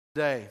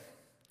Today.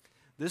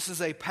 This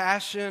is a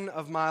passion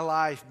of my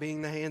life,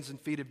 being the hands and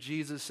feet of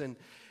Jesus. And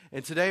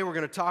today we're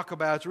going to talk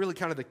about, it's really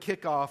kind of the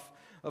kickoff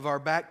of our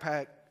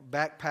backpack,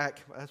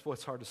 that's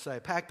what's hard to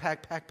say,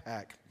 backpack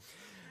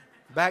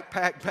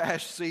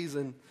bash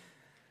season.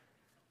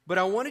 But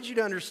I wanted you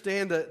to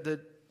understand that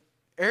the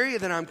area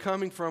that I'm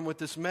coming from with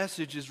this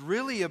message is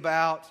really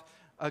about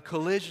a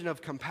collision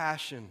of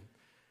compassion.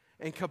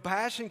 And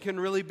compassion can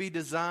really be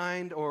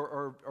designed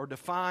or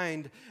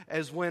defined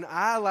as when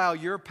I allow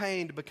your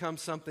pain to become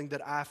something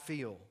that I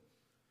feel.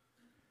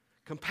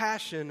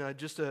 Compassion,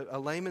 just a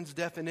layman's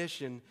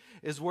definition,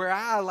 is where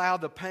I allow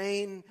the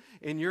pain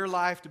in your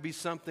life to be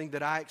something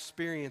that I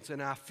experience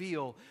and I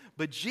feel.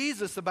 But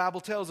Jesus, the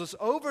Bible tells us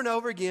over and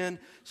over again,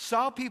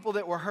 saw people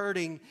that were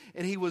hurting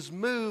and he was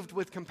moved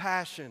with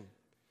compassion.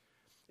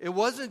 It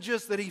wasn't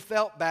just that he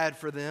felt bad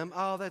for them.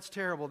 Oh, that's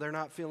terrible. They're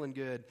not feeling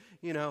good.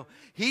 You know,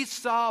 he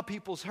saw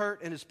people's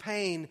hurt and his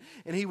pain,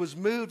 and he was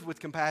moved with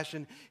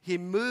compassion. He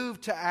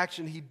moved to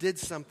action. He did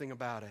something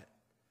about it.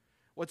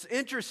 What's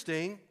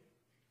interesting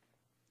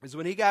is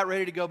when he got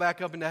ready to go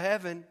back up into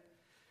heaven,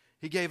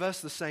 he gave us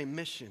the same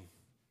mission.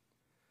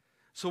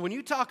 So when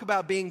you talk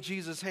about being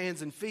Jesus'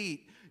 hands and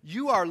feet,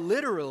 you are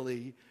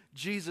literally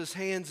Jesus'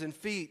 hands and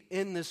feet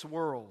in this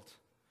world.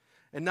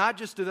 And not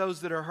just to those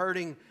that are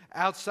hurting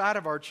outside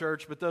of our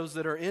church, but those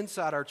that are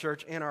inside our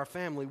church and our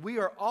family. We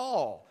are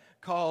all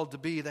called to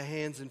be the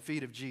hands and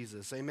feet of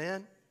Jesus.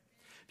 Amen?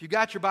 If you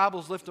got your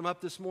Bibles, lift them up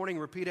this morning.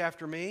 Repeat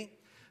after me.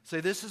 Say,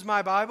 this is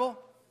my Bible.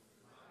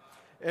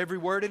 Every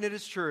word in it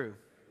is true.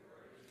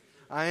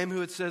 I am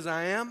who it says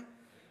I am.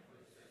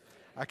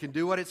 I can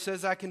do what it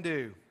says I can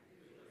do.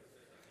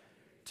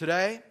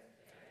 Today,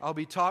 I'll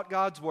be taught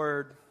God's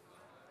word.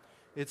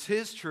 It's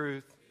His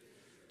truth,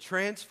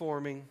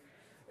 transforming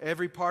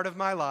every part of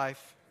my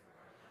life,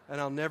 and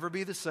I'll never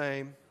be the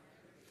same.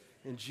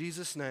 In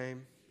Jesus'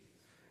 name,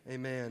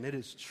 amen. It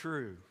is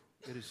true.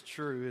 It is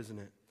true, isn't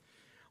it?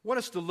 I want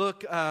us to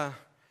look at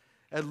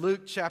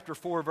Luke chapter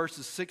 4,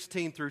 verses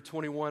 16 through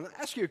 21. I'll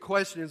ask you a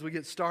question as we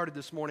get started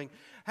this morning.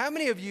 How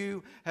many of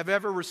you have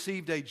ever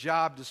received a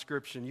job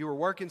description? You were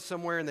working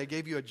somewhere and they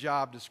gave you a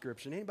job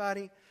description.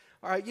 Anybody?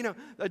 All right, you know,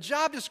 a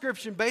job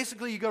description,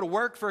 basically you go to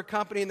work for a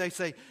company and they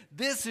say,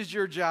 this is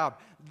your job.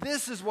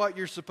 This is what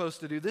you're supposed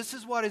to do. This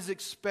is what is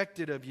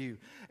expected of you.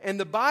 And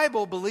the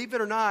Bible, believe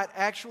it or not,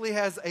 actually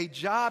has a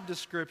job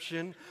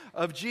description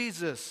of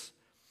Jesus.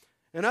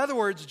 In other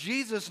words,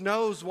 Jesus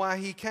knows why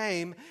He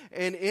came.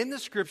 And in the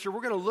Scripture, we're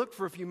going to look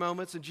for a few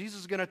moments and Jesus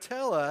is going to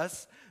tell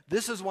us,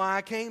 this is why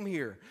I came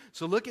here.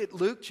 So look at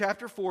Luke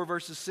chapter 4,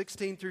 verses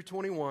 16 through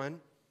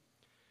 21.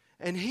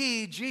 And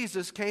He,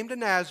 Jesus, came to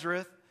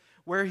Nazareth,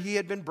 where He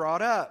had been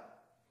brought up.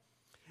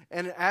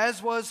 And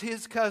as was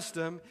His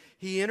custom,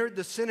 He entered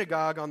the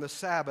synagogue on the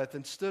Sabbath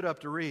and stood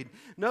up to read.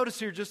 Notice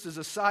here, just as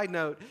a side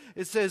note,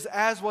 it says,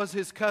 as was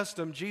His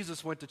custom,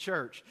 Jesus went to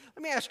church.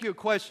 Let me ask you a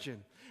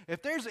question.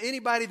 If there's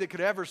anybody that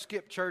could ever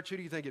skip church, who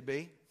do you think it'd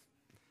be?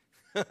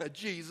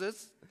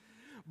 Jesus.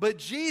 But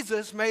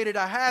Jesus made it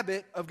a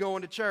habit of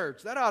going to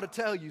church. That ought to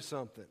tell you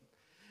something.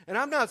 And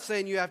I'm not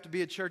saying you have to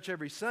be at church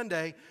every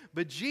Sunday,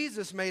 but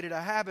Jesus made it a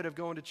habit of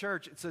going to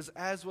church. It says,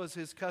 as was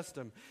His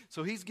custom.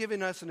 So He's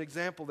giving us an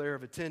example there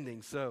of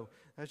attending. So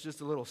that's just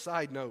a little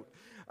side note.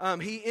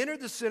 He entered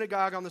the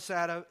synagogue on the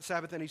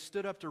Sabbath and He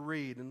stood up to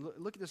read. And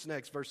look at this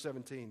next, verse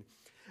 17.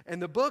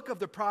 And the book of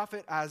the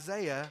prophet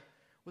Isaiah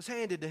was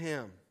handed to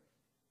Him.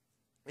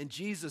 And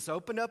Jesus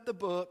opened up the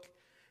book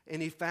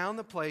and He found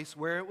the place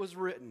where it was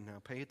written.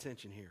 Now pay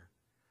attention here.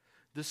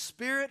 The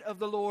Spirit of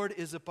the Lord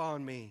is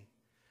upon me,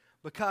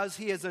 because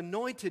He has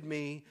anointed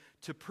me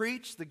to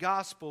preach the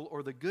gospel,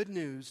 or the good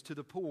news, to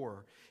the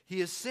poor.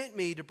 He has sent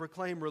me to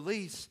proclaim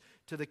release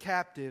to the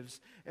captives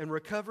and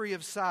recovery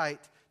of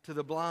sight to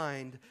the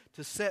blind,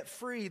 to set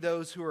free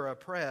those who are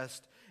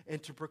oppressed,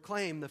 and to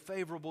proclaim the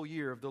favorable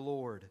year of the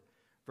Lord.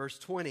 Verse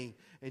 20,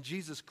 and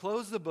Jesus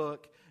closed the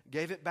book,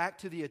 gave it back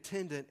to the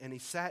attendant, and He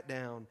sat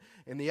down.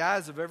 And the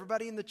eyes of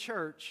everybody in the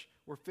church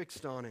were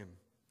fixed on Him.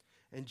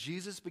 And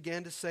Jesus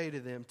began to say to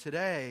them,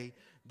 today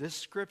this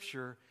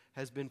scripture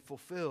has been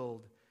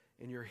fulfilled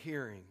in your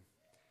hearing.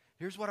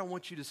 Here's what I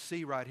want you to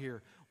see right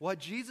here. What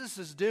Jesus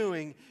is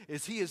doing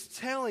is He is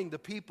telling the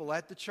people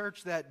at the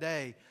church that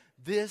day,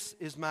 this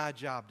is my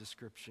job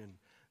description.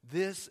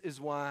 This is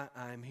why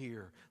I'm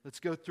here. Let's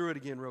go through it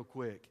again real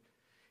quick.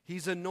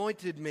 He's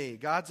anointed me.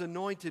 God's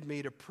anointed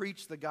me to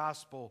preach the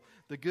gospel,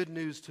 the good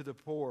news to the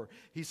poor.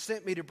 He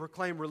sent me to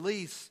proclaim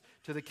release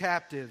to the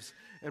captives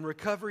and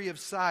recovery of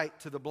sight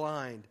to the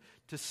blind,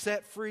 to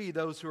set free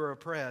those who are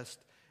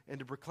oppressed, and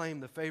to proclaim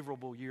the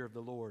favorable year of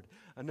the Lord.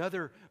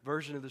 Another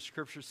version of the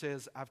scripture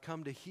says, I've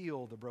come to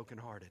heal the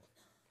brokenhearted.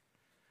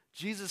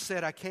 Jesus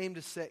said, I came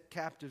to set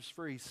captives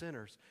free,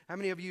 sinners. How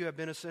many of you have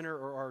been a sinner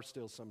or are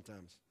still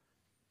sometimes?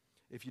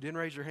 If you didn't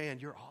raise your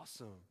hand, you're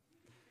awesome.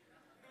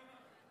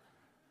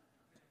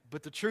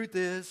 But the truth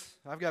is,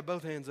 I've got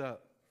both hands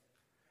up.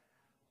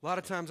 A lot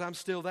of times I'm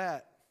still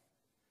that.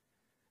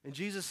 And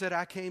Jesus said,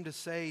 I came to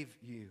save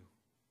you.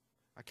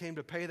 I came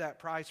to pay that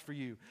price for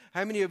you.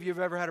 How many of you have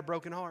ever had a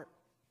broken heart?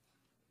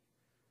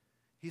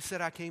 He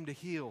said, I came to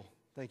heal.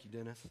 Thank you,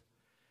 Dennis. He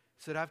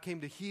said, I've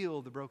came to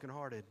heal the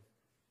brokenhearted,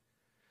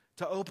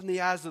 to open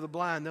the eyes of the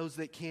blind, those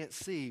that can't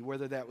see,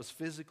 whether that was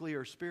physically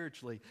or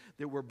spiritually,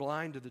 that were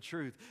blind to the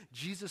truth.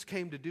 Jesus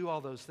came to do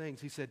all those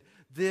things. He said,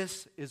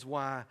 this is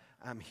why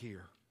I'm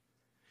here.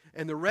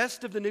 And the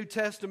rest of the New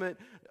Testament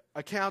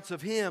accounts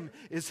of him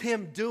is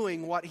him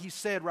doing what he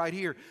said right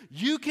here.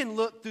 You can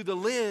look through the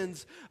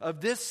lens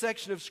of this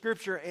section of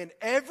Scripture, and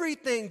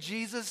everything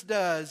Jesus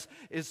does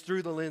is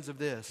through the lens of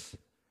this.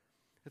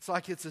 It's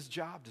like it's his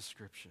job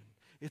description.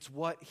 It's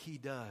what he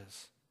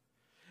does.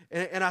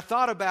 And I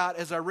thought about,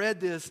 as I read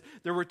this,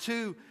 there were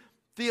two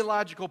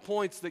theological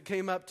points that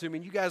came up to me.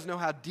 And you guys know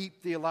how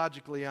deep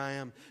theologically I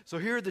am. So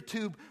here are the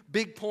two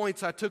big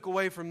points I took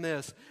away from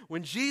this.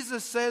 When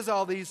Jesus says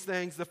all these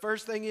things, the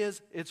first thing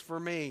is, it's for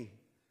me.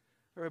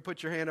 Everybody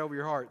put your hand over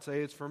your heart.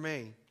 Say, it's for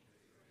me.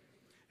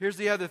 Here's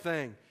the other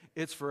thing.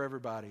 It's for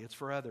everybody. It's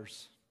for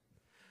others.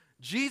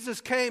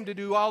 Jesus came to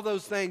do all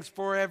those things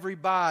for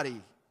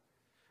everybody.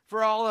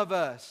 For all of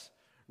us.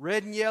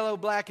 Red and yellow,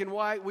 black and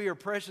white, we are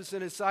precious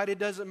in His sight. It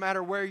doesn't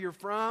matter where you're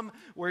from,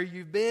 where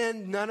you've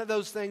been. None of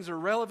those things are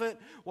relevant.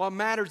 What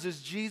matters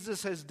is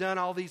Jesus has done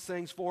all these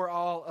things for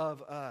all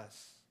of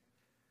us.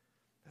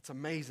 That's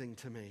amazing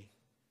to me.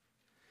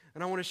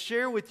 And I want to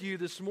share with you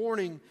this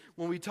morning,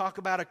 when we talk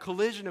about a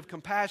collision of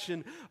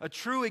compassion, a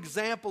true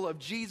example of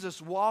Jesus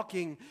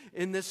walking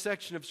in this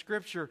section of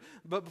Scripture.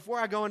 But before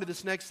I go into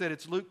this next set,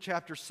 it's Luke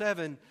chapter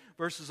 7,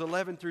 verses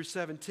 11 through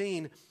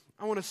 17.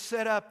 I want to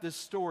set up this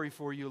story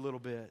for you a little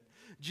bit.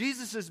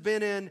 Jesus has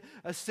been in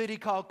a city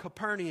called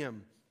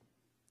Capernaum.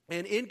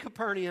 And in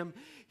Capernaum,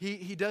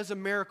 he does a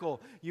miracle.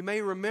 You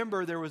may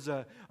remember there was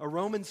a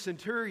Roman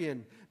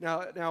centurion.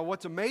 Now,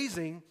 what's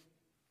amazing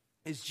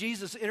is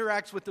Jesus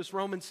interacts with this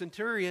Roman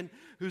centurion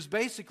who's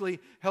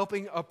basically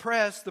helping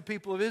oppress the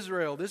people of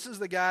Israel. This is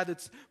the guy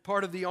that's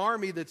part of the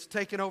army that's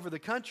taken over the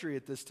country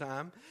at this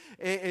time.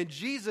 And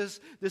Jesus,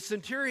 the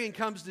centurion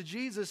comes to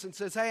Jesus and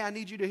says, hey, I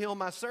need you to heal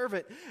my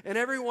servant. And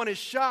everyone is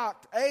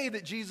shocked, A,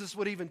 that Jesus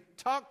would even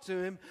talk to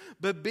him,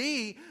 but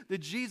B, that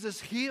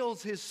Jesus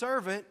heals his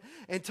servant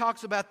and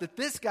talks about that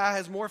this guy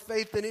has more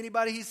faith than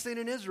anybody he's seen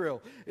in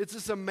Israel. It's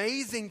this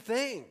amazing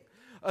thing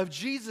of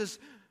Jesus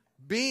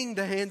being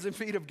the hands and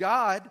feet of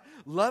God,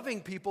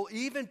 loving people,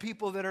 even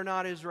people that are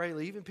not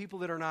Israeli, even people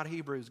that are not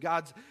Hebrews.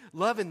 God's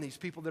loving these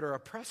people that are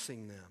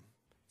oppressing them.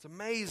 It's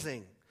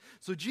amazing.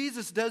 So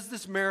Jesus does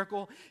this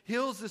miracle,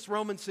 heals this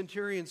Roman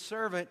centurion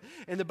servant,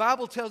 and the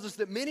Bible tells us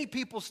that many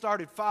people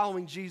started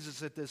following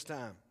Jesus at this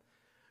time.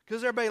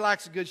 Because everybody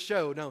likes a good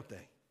show, don't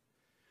they?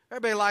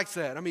 Everybody likes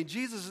that. I mean,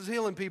 Jesus is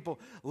healing people.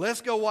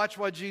 Let's go watch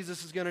what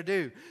Jesus is going to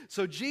do.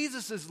 So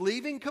Jesus is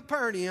leaving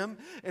Capernaum,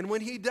 and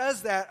when he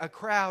does that, a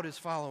crowd is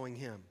following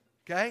him.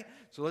 Okay?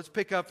 So let's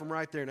pick up from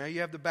right there. Now you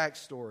have the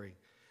backstory.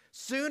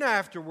 Soon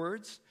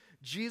afterwards,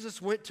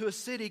 Jesus went to a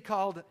city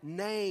called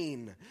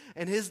Nain,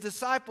 and his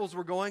disciples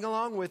were going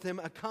along with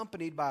him,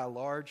 accompanied by a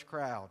large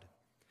crowd.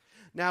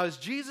 Now, as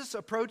Jesus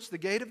approached the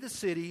gate of the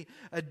city,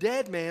 a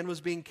dead man was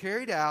being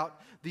carried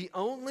out, the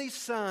only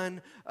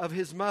son of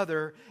his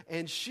mother,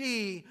 and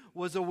she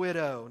was a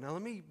widow. Now,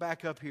 let me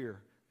back up here,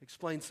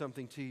 explain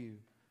something to you.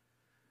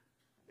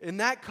 In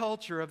that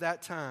culture of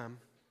that time,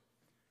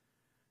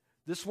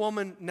 this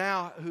woman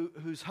now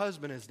whose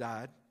husband has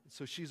died,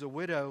 so she's a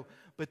widow,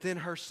 but then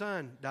her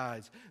son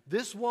dies.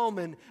 This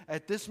woman,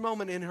 at this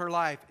moment in her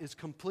life, is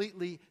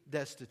completely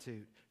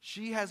destitute.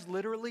 She has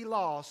literally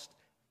lost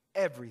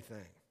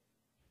everything.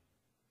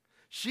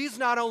 She's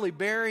not only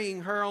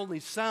burying her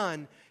only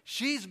son,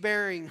 she's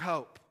burying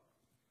hope.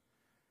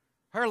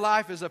 Her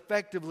life is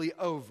effectively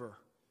over.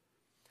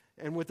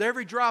 And with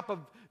every drop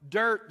of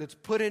dirt that's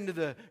put into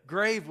the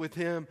grave with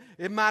him,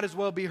 it might as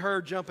well be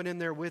her jumping in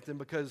there with him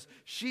because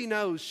she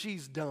knows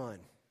she's done.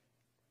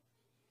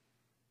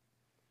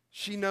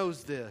 She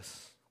knows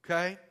this,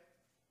 okay?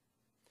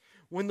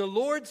 When the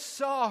Lord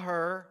saw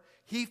her,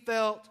 He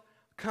felt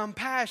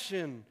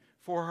compassion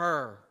for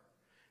her.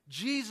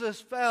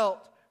 Jesus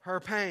felt her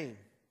pain.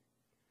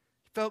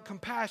 He felt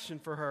compassion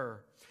for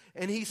her.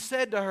 And He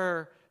said to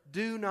her,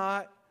 "Do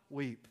not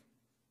weep."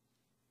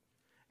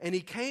 And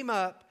He came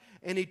up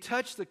and He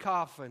touched the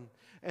coffin,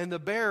 and the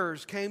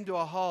bearers came to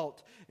a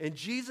halt. And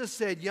Jesus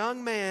said,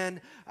 "Young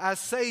man, I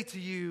say to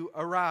you,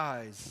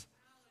 arise."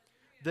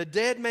 The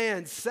dead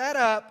man sat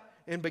up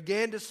and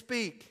began to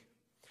speak.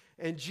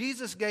 And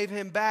Jesus gave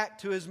him back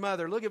to his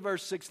mother. Look at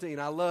verse 16.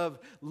 I love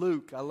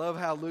Luke. I love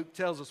how Luke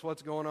tells us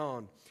what's going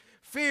on.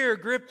 Fear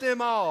gripped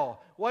them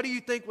all. What do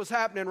you think was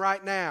happening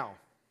right now?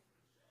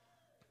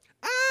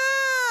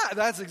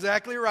 That's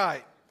exactly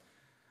right.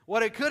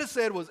 What it could have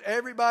said was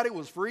everybody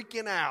was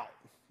freaking out,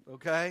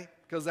 okay?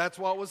 Because that's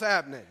what was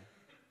happening.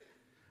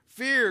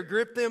 Fear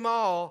gripped them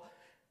all,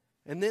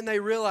 and then they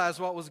realized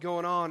what was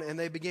going on, and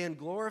they began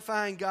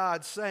glorifying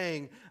God,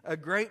 saying, "A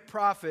great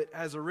prophet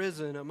has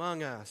arisen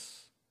among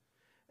us,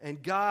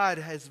 and God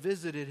has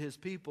visited His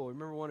people."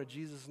 Remember one of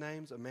Jesus'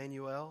 names,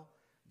 Emmanuel,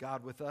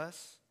 God with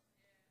us?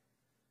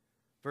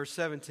 Verse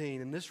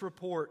 17, and this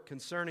report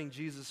concerning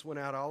Jesus went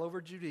out all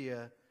over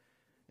Judea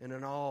and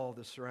in all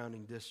the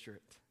surrounding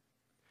district.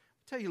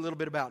 I'll tell you a little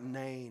bit about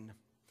Nain.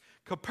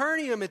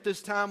 Capernaum at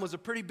this time was a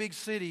pretty big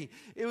city.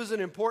 It was an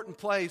important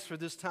place for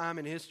this time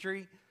in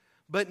history.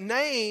 But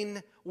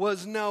Nain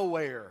was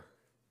nowhere.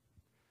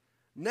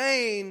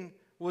 Nain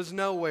was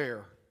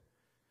nowhere.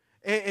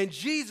 And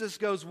Jesus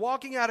goes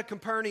walking out of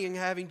Capernaum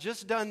having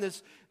just done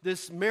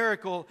this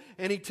miracle,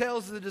 and he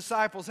tells the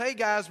disciples, hey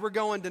guys, we're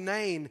going to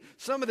Nain.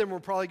 Some of them were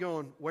probably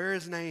going, where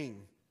is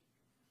Nain?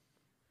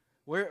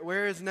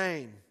 Where is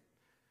Nain?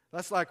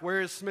 That's like,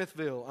 where is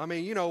Smithville? I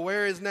mean,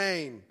 where is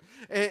Nain?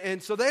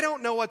 And so they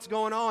don't know what's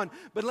going on.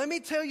 But let me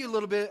tell you a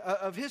little bit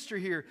of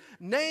history here.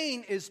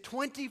 Nain is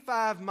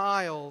 25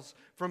 miles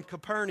from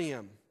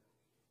Capernaum.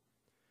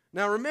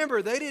 Now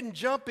remember, they didn't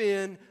jump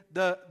in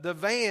the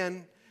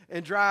van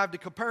and drive to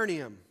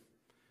Capernaum.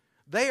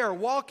 They are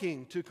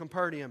walking to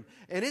Capernaum,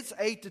 and it's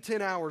 8 to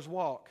 10 hours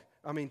walk.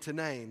 To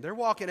Nain. They're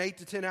walking 8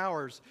 to 10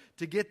 hours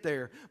to get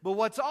there. But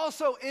what's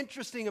also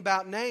interesting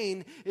about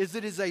Nain is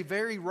it is a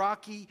very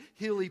rocky,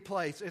 hilly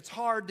place. It's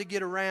hard to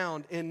get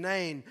around in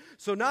Nain.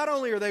 So not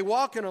only are they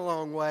walking a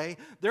long way,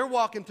 they're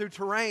walking through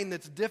terrain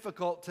that's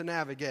difficult to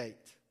navigate.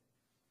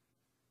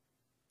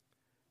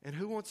 And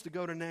who wants to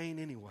go to Nain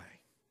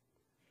anyway?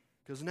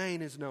 Because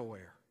Nain is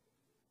nowhere.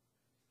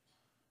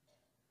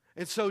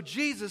 And so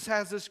Jesus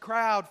has this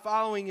crowd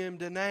following him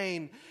to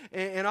Nain.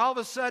 And all of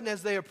a sudden,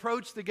 as they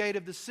approach the gate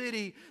of the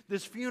city,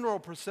 this funeral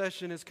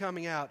procession is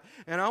coming out.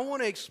 And I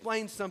want to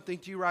explain something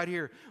to you right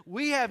here.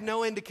 We have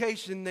no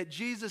indication that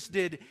Jesus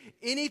did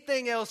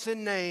anything else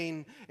in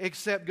Nain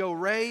except go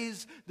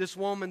raise this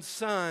woman's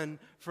son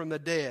from the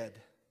dead.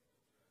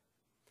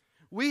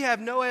 We have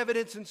no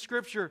evidence in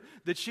Scripture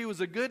that she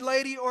was a good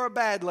lady or a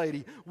bad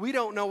lady. We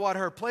don't know what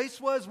her place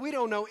was. We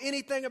don't know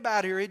anything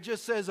about her. It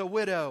just says a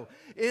widow.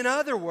 In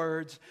other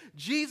words,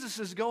 Jesus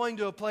is going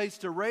to a place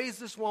to raise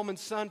this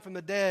woman's son from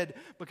the dead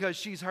because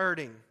she's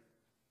hurting.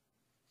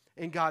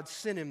 And God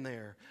sent him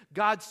there.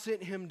 God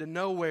sent him to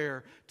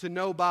nowhere, to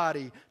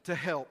nobody, to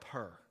help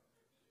her.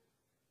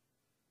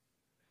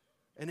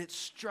 And it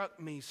struck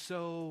me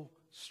so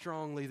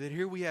strongly that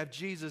here we have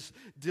Jesus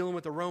dealing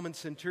with a Roman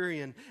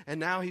centurion, and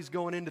now he's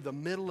going into the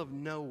middle of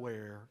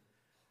nowhere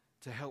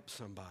to help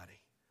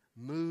somebody,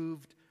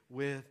 moved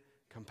with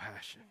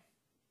compassion.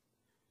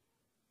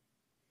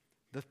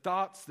 The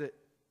thoughts that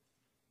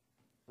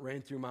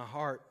ran through my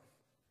heart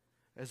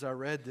as I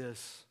read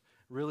this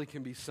really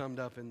can be summed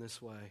up in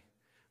this way.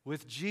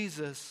 With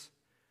Jesus,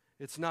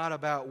 it's not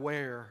about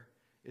where,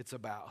 it's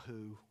about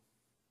who.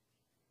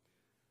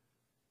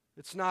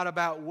 It's not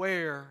about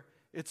where,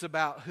 it's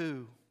about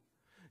who.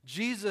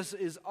 Jesus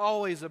is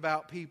always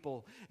about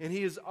people, and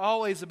he is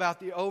always about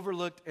the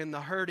overlooked and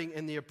the hurting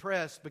and the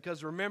oppressed,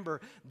 because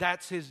remember,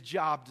 that's his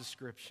job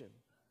description.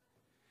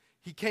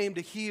 He came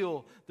to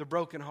heal the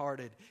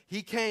brokenhearted.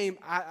 He came,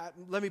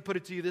 let me put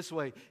it to you this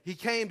way, he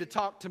came to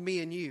talk to me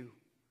and you.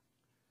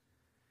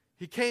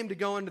 He came to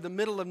go into the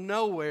middle of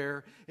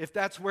nowhere, if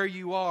that's where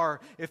you are,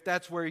 if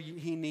that's where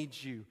he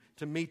needs you,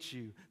 to meet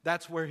you.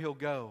 That's where he'll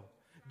go.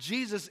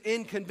 Jesus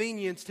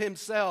inconvenienced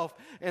himself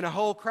and a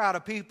whole crowd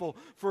of people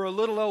for a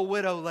little old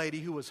widow lady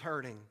who was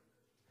hurting.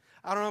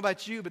 I don't know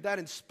about you, but that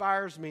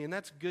inspires me, and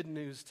that's good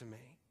news to me.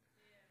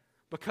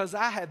 Because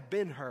I have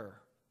been her.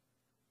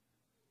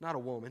 Not a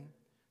woman.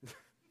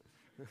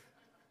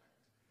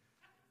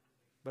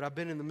 But I've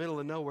been in the middle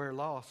of nowhere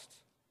lost.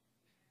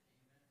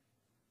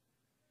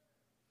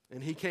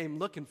 And he came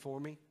looking for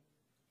me.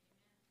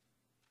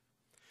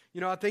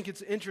 I think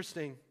it's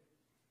interesting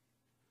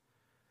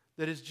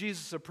that as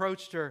Jesus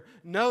approached her,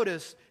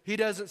 notice he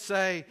doesn't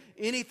say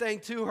anything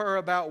to her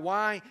about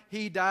why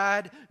he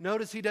died.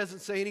 Notice he doesn't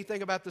say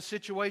anything about the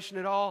situation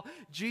at all.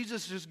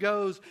 Jesus just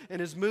goes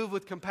and is moved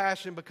with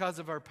compassion because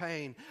of her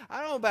pain.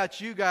 I don't know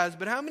about you guys,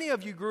 but how many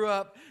of you grew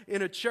up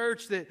in a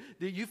church that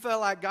you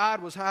felt like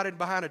God was hiding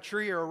behind a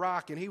tree or a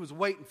rock and he was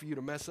waiting for you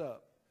to mess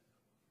up?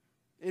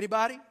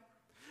 Anybody?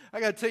 I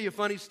got to tell you a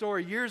funny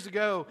story. Years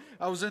ago,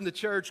 I was in the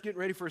church getting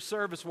ready for a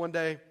service one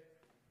day.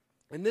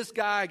 And this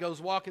guy goes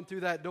walking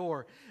through that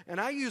door.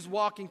 And I use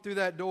walking through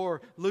that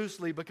door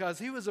loosely because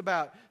he was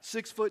about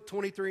 6 foot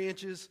 23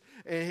 inches.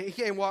 And he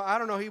came, I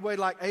don't know, he weighed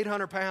like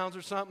 800 pounds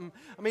or something.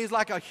 He's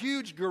like a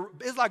huge,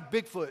 it's like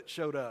Bigfoot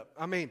showed up.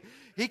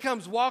 He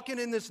comes walking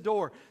in this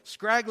door.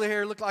 Scraggly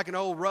hair, looked like an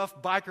old rough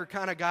biker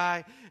kind of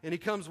guy. And he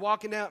comes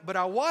walking out. But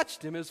I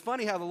watched him. It's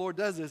funny how the Lord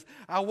does this.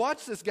 I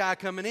watched this guy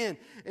coming in.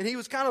 And he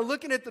was kind of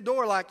looking at the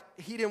door like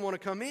he didn't want to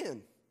come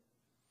in.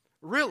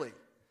 Really.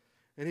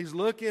 And he's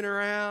looking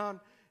around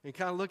and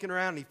kind of looking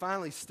around, and he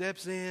finally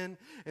steps in,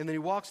 and then he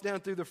walks down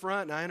through the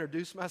front, and I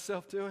introduced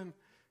myself to him.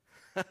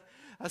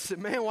 I said,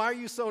 man, why are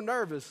you so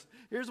nervous?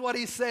 Here's what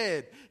he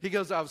said. He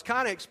goes, I was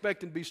kind of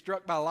expecting to be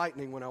struck by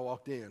lightning when I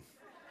walked in.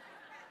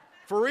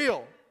 For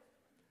real.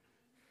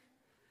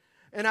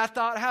 And I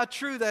thought how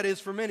true that is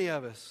for many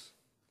of us.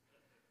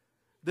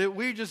 That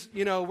we just,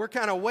 we're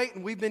kind of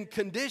waiting. We've been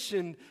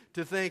conditioned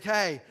to think,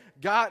 hey,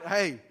 God,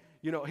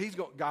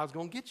 God's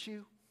going to get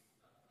you.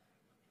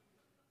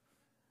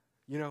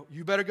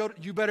 You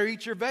better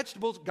eat your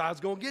vegetables. God's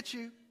going to get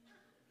you.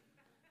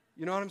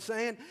 You know what I'm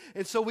saying?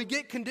 And so we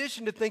get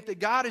conditioned to think that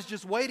God is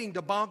just waiting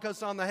to bonk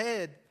us on the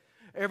head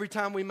every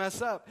time we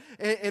mess up.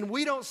 And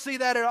we don't see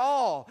that at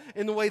all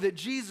in the way that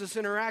Jesus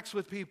interacts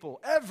with people,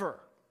 ever.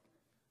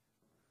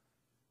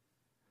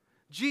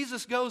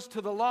 Jesus goes to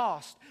the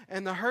lost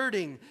and the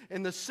hurting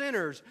and the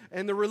sinners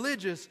and the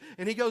religious,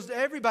 and he goes to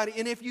everybody.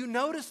 And if you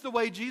notice the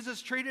way Jesus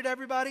treated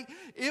everybody,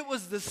 it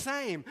was the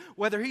same.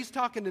 Whether he's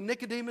talking to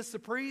Nicodemus the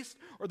priest,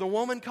 or the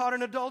woman caught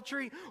in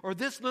adultery, or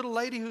this little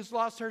lady who's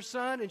lost her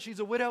son and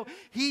she's a widow,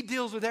 he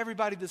deals with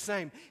everybody the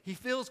same. He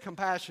feels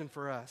compassion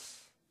for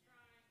us.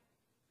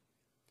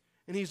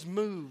 And he's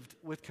moved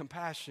with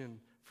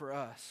compassion for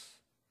us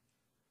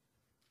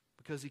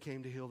because he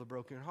came to heal the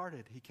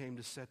brokenhearted. He came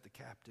to set the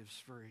captives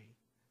free.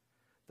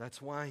 That's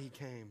why he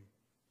came.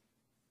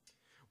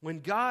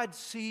 When God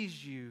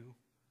sees you,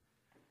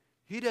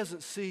 he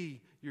doesn't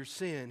see your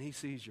sin, he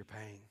sees your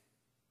pain.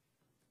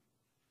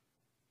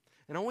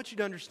 And I want you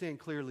to understand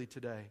clearly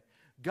today,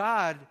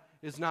 God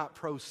is not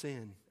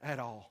pro-sin at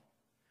all.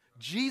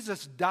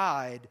 Jesus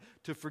died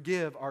to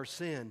forgive our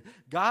sin.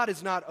 God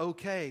is not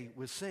okay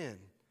with sin.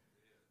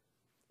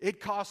 It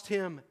cost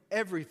him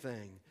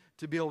everything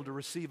to be able to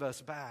receive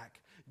us back.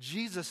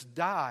 Jesus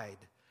died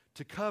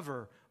to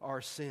cover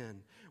our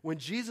sin. When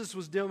Jesus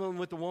was dealing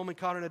with the woman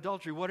caught in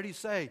adultery, what did he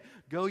say?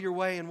 Go your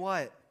way and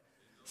what?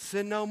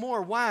 Sin no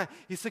more. Why?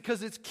 He said,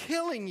 because it's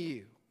killing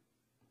you.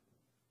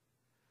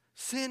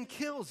 Sin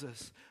kills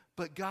us,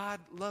 but God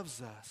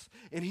loves us.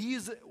 And he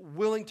is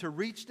willing to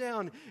reach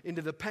down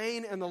into the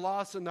pain and the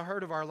loss and the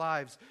hurt of our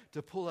lives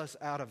to pull us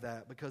out of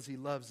that because he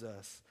loves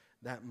us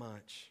that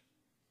much.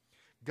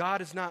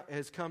 God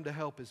has come to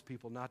help his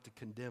people, not to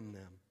condemn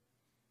them.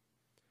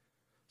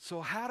 So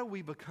how do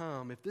we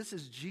become, if this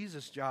is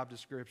Jesus' job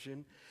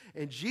description,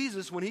 and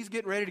Jesus, when he's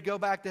getting ready to go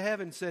back to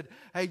heaven, said,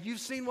 hey,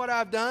 you've seen what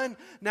I've done,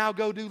 now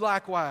go do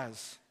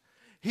likewise.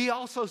 He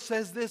also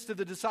says this to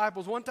the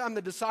disciples. One time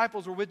the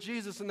disciples were with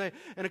Jesus, and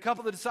a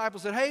couple of the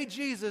disciples said, hey,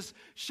 Jesus,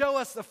 show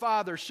us the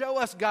Father, show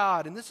us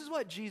God. And this is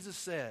what Jesus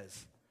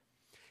says.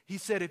 He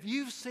said, if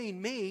you've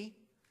seen me,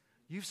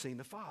 you've seen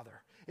the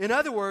Father. In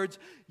other words,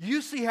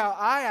 you see how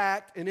I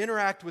act and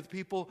interact with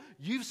people.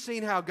 You've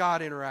seen how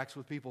God interacts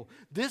with people.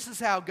 This is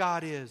how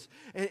God is.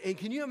 And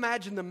can you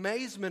imagine the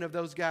amazement of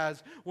those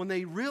guys when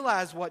they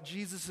realize what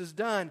Jesus has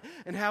done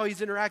and how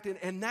he's interacted?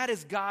 And that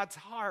is God's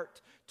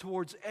heart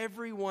towards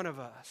every one of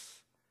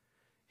us.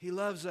 He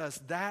loves us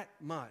that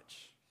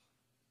much.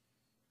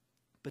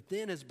 But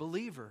then as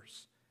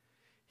believers,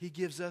 he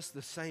gives us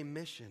the same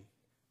mission.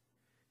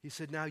 He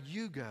said, now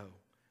you go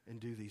and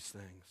do these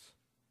things.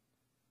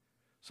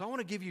 So I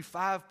want to give you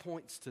 5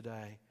 points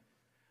today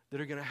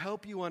that are going to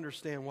help you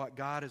understand what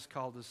God has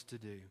called us to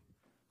do.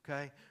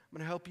 Okay? I'm going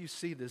to help you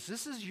see this.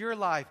 This is your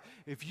life.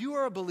 If you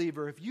are a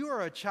believer, if you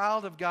are a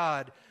child of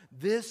God,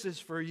 this is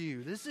for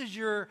you. This is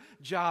your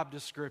job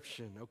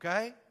description.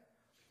 Okay?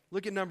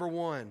 Look at number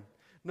 1.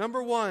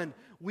 Number 1,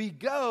 we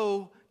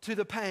go to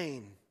the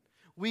pain.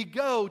 We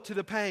go to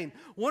the pain.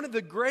 One of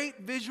the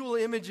great visual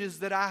images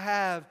that I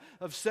have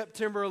of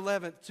September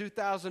 11th,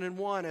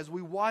 2001, as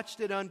we watched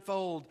it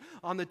unfold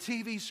on the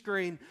TV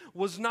screen,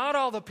 was not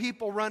all the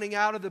people running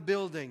out of the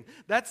building.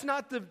 That's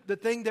not the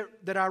thing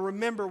that I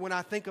remember when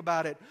I think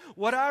about it.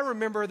 What I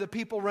remember are the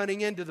people running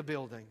into the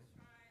building.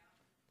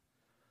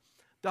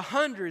 The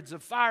hundreds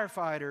of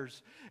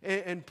firefighters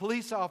and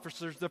police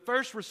officers, the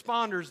first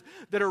responders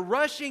that are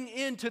rushing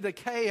into the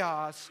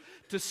chaos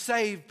to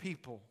save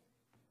people.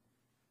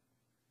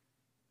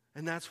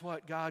 And that's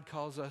what God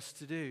calls us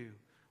to do.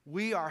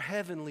 We are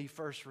heavenly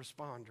first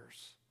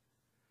responders.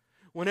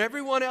 When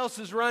everyone else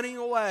is running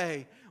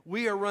away,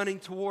 we are running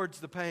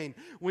towards the pain.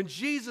 When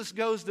Jesus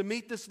goes to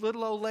meet this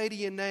little old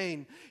lady in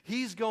Nain,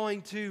 he's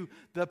going to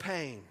the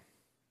pain.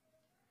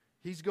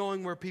 He's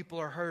going where people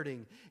are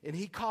hurting. And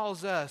he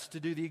calls us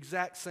to do the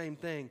exact same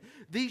thing.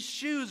 These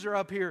shoes are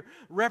up here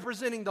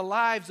representing the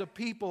lives of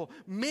people,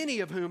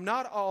 many of whom,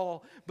 not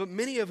all, but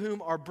many of whom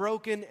are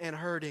broken and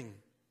hurting.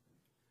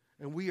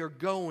 And we are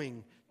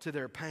going to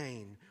their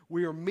pain.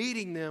 We are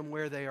meeting them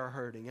where they are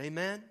hurting.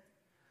 Amen?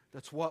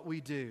 That's what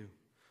we do.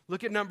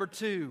 Look at number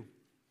 2.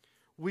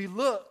 We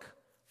look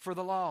for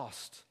the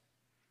lost.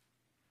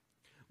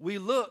 We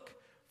look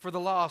for the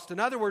lost. In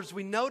other words,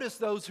 we notice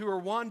those who are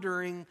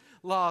wandering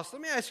lost.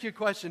 Let me ask you a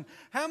question.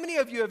 How many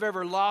of you have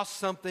ever lost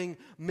something,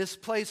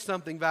 misplaced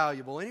something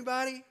valuable?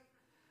 Anybody?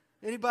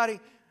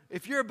 Anybody?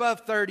 If you're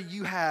above 30,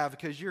 you have,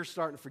 because you're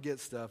starting to forget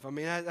stuff. I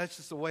mean, that's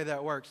just the way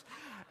that works.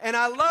 And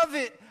I love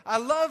it. I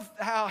love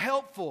how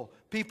helpful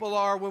people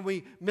are when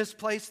we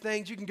misplace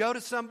things. You can go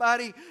to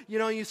somebody,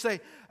 and you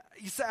say,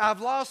 I've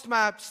lost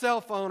my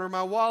cell phone or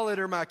my wallet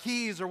or my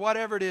keys or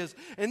whatever it is.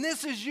 And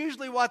this is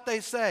usually what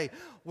they say.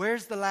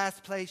 Where's the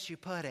last place you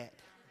put it?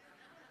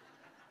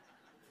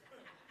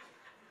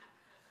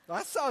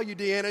 I saw you,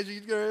 Deanna.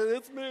 She's going,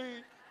 it's me.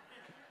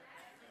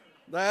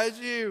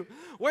 That's you.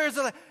 Where's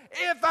the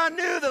if I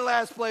knew the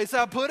last place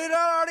I put it,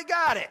 I already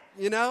got it.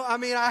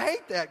 I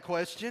hate that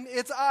question.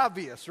 It's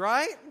obvious,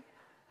 right?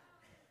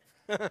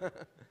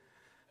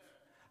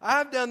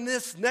 I've done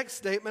this next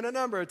statement a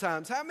number of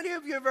times. How many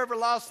of you have ever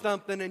lost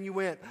something and you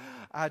went,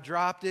 I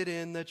dropped it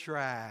in the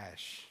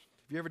trash?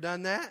 Have you ever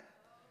done that?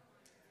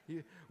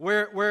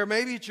 Where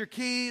maybe it's your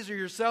keys or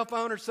your cell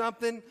phone or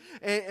something,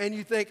 and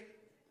you think,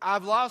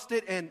 I've lost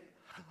it, and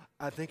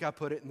I think I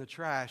put it in the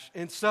trash.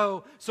 And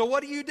so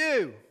what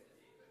do?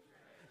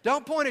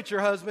 Don't point at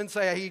your husband and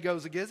say, he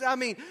goes against it. I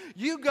mean,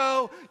 you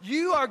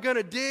are going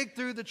to dig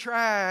through the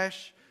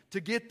trash to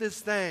get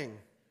this thing.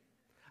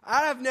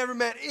 I have never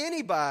met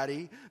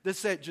anybody that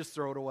said, just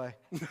throw it away.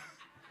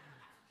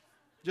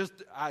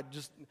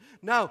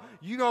 No,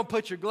 you're going to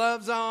put your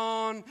gloves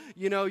on,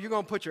 you're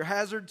going to put your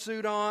hazard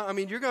suit on. I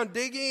mean, you're going to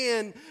dig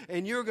in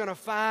and you're going to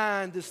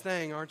find this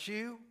thing, aren't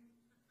you?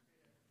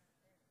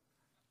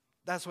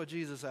 That's what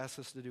Jesus asks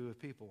us to do with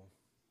people.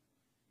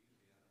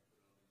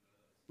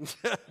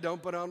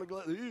 Don't put on the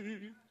gloves.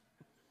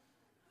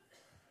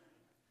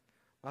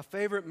 My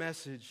favorite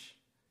message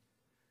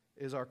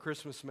is our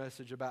Christmas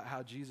message about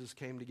how Jesus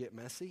came to get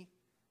messy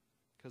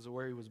because of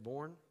where he was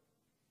born.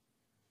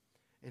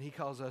 And he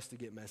calls us to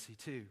get messy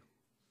too.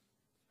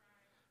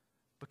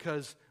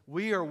 Because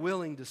we are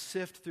willing to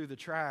sift through the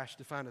trash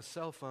to find a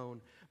cell phone,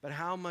 but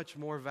how much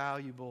more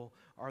valuable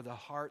are the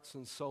hearts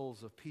and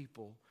souls of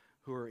people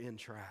who are in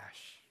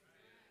trash?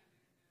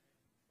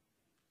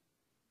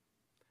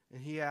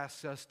 And he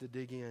asks us to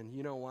dig in.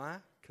 You know why?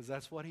 Because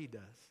that's what he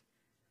does.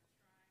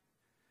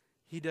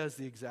 He does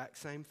the exact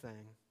same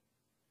thing.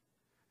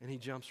 And he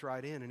jumps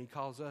right in and he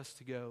calls us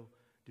to go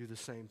do the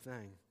same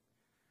thing.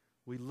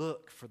 We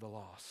look for the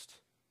lost.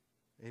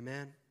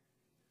 Amen?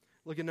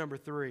 Look at number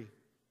 3.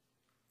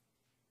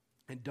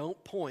 And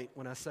don't point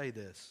when I say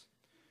this.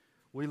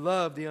 We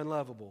love the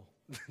unlovable.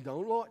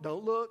 Don't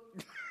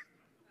look.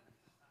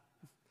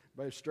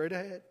 But straight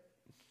ahead.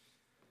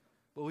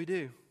 But we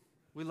do.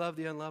 We love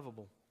the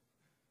unlovable.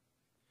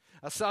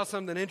 I saw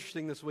something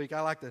interesting this week.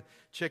 I like to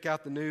check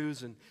out the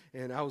news,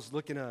 and I was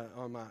looking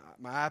on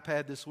my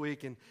iPad this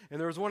week, and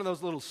there was one of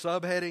those little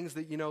subheadings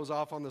that is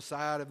off on the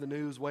side of the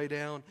news way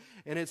down,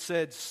 and it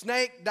said,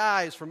 snake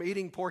dies from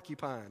eating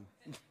porcupine.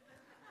 Did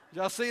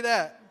y'all see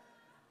that?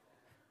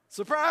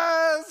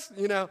 Surprise!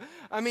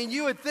 I mean,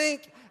 you would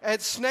think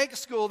at snake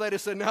school they'd have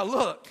said, now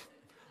look,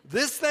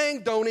 this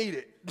thing, don't eat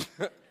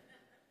it.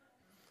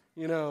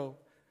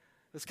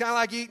 It's kind of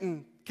like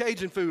eating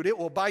Cajun food. It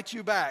will bite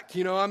you back.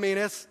 I mean,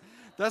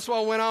 that's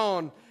what went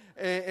on.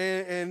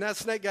 And that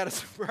snake got a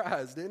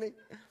surprise, didn't he?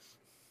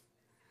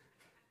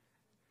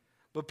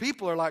 But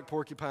people are like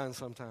porcupines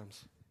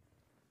sometimes.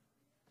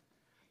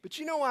 But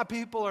you know why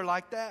people are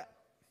like that?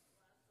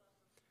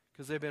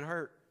 Because they've been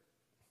hurt.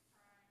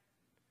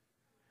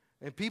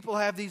 And people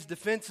have these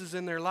defenses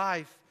in their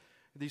life,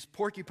 these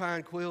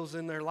porcupine quills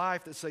in their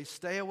life that say,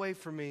 stay away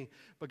from me,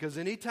 because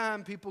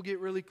anytime people get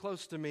really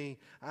close to me,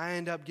 I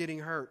end up getting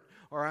hurt,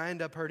 or I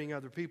end up hurting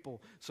other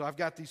people. So I've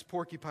got these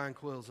porcupine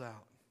quills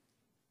out.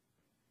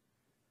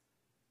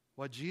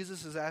 What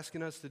Jesus is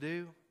asking us to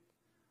do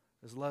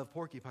is love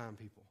porcupine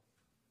people.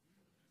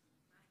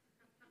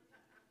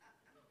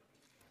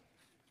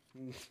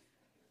 But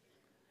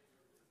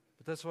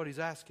that's what he's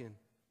asking.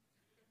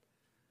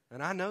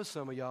 And I know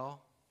some of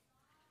y'all,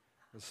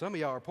 and some of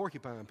y'all are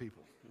porcupine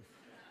people.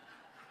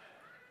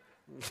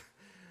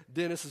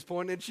 Dennis is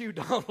pointing at you,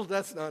 Donald.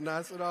 That's not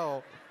nice at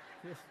all.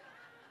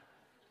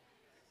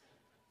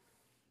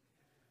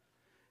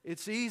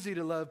 It's easy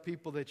to love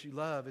people that you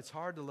love. It's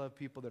hard to love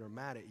people that are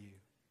mad at you.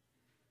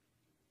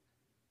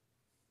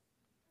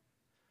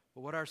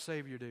 But what our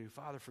Savior do?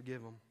 Father,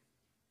 forgive them.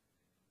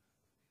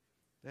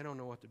 They don't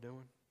know what they're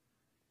doing.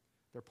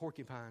 They're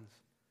porcupines.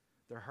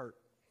 They're hurt.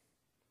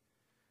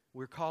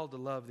 We're called to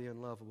love the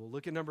unlovable.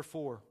 Look at number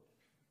 4.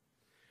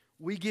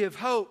 We give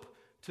hope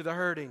to the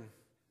hurting.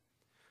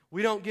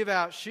 We don't give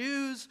out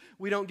shoes.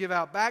 We don't give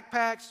out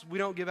backpacks. We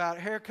don't give out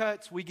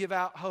haircuts. We give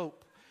out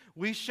hope.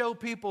 We show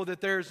people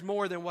that there's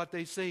more than what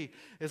they see.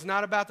 It's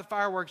not about the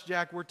fireworks,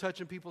 Jack. We're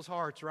touching people's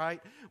hearts,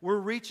 right? We're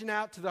reaching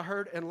out to the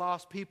hurt and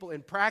lost people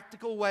in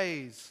practical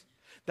ways.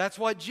 That's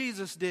what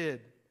Jesus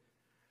did.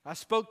 I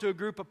spoke to a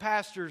group of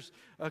pastors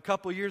a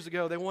couple years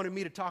ago. They wanted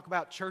me to talk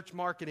about church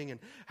marketing and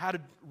how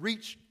to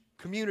reach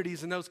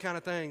communities and those kind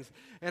of things.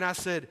 And I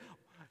said,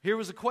 here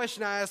was a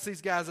question I asked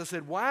these guys. I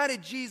said, why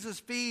did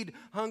Jesus feed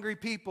hungry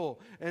people?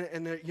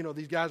 And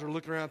these guys were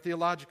looking around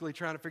theologically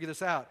trying to figure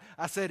this out.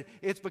 I said,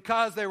 it's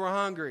because they were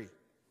hungry.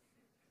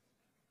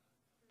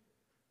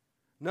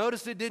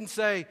 Notice it didn't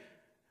say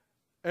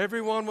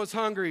everyone was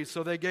hungry,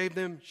 so they gave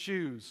them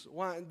shoes.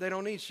 Why? They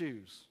don't need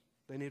shoes.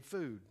 They need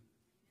food.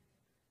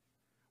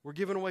 We're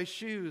giving away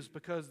shoes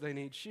because they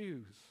need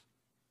shoes.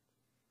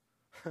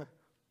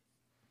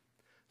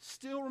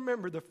 Still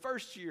remember the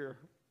first year.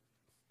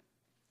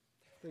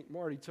 I think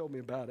Marty told me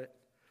about it.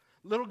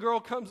 Little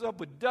girl comes up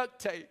with duct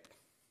tape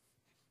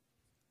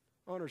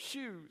on her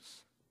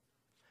shoes.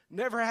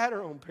 Never had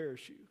her own pair of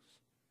shoes.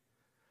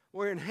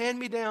 Wearing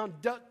hand-me-down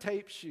duct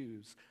tape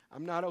shoes.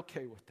 I'm not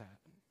okay with that.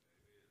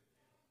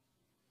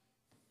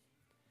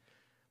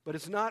 But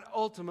it's not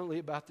ultimately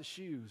about the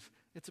shoes.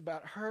 It's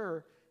about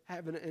her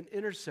having an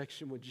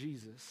intersection with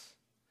Jesus.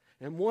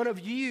 And one of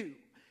you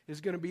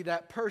is going to be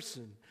that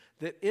person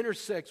that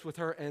intersects with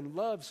her and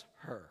loves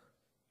her.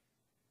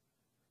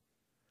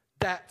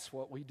 That's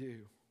what we do.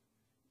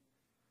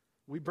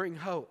 We bring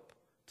hope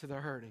to the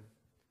hurting,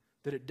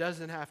 that it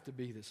doesn't have to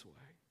be this way.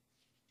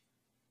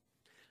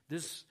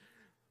 This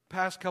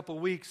past couple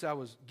weeks, I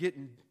was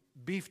getting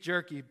beef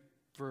jerky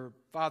for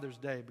Father's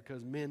Day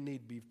because men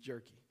need beef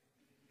jerky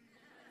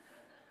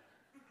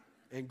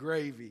and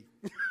gravy.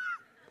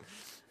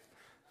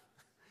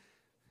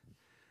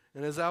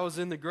 And as I was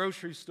in the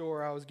grocery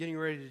store, I was getting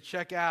ready to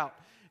check out,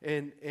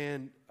 and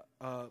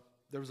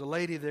there was a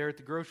lady there at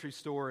the grocery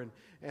store,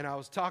 and I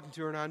was talking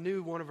to her, and I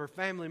knew one of her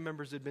family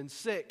members had been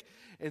sick.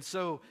 And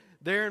so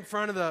there in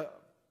front of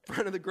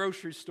the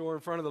grocery store, in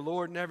front of the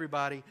Lord and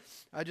everybody,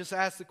 I just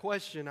asked the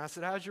question. I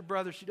said, how's your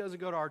brother? She doesn't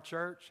go to our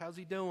church. How's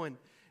he doing?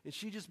 And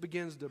she just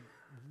begins to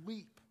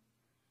weep.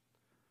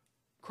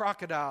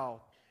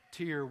 Crocodile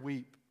tear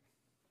weep.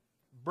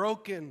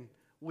 Broken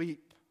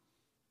weep.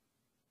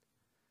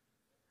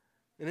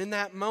 And in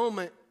that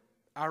moment,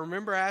 I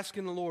remember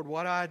asking the Lord,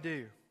 what do I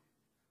do?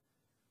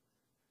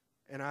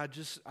 And I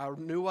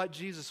knew what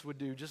Jesus would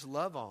do, just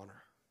love on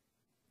her.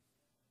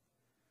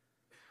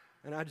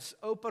 And I just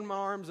opened my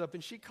arms up,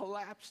 and she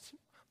collapsed.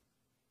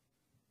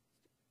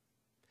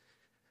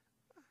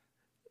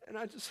 And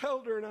I just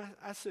held her, and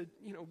I said,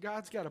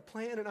 God's got a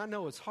plan, and I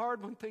know it's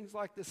hard when things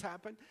like this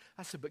happen.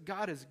 I said, but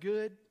God is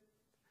good.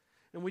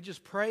 And we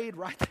just prayed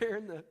right there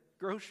in the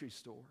grocery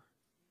store.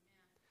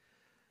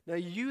 Now,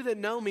 you that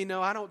know me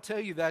know I don't tell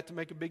you that to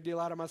make a big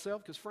deal out of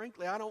myself, because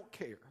frankly, I don't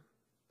care.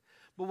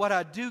 But what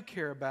I do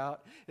care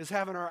about is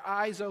having our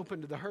eyes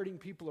open to the hurting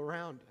people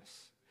around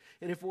us.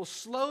 And if we'll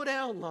slow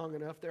down long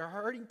enough, there are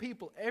hurting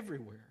people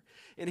everywhere.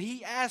 And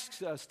He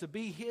asks us to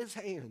be His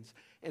hands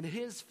and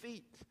His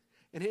feet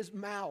and His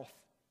mouth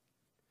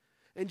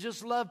and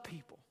just love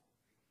people.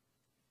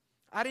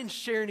 I didn't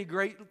share any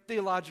great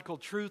theological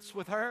truths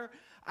with her.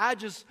 I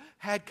just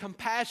had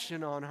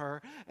compassion on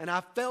her, and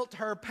I felt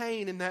her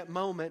pain in that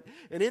moment.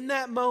 And in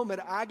that moment,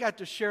 I got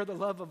to share the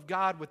love of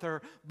God with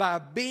her by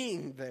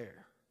being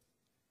there.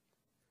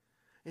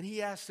 And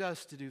He asks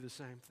us to do the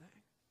same thing.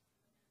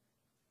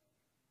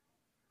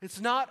 It's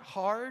not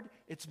hard,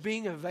 it's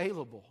being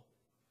available.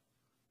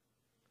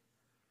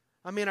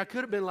 I mean, I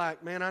could have been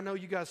like, man, I know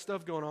you got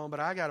stuff going on, but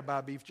I got to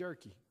buy beef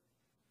jerky.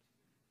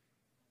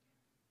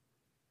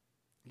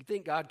 You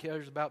think God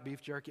cares about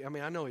beef jerky? I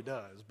mean, I know He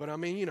does, but I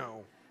mean,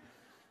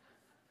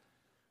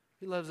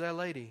 He loves that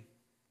lady,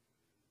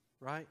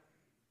 right?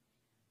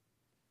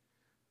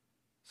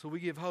 So we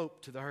give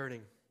hope to the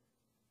hurting.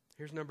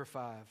 Here's number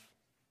 5.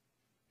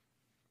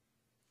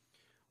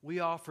 We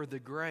offer the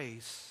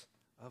grace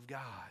of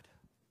God.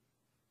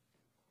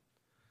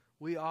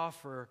 We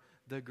offer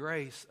the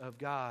grace of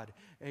God.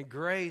 And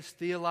grace,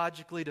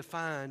 theologically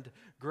defined,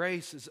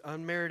 grace is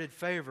unmerited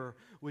favor,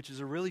 which is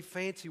a really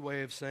fancy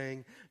way of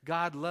saying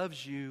God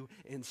loves you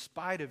in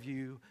spite of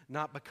you,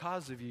 not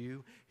because of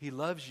you. He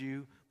loves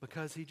you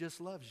because He just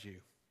loves you.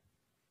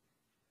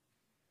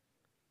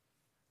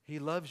 He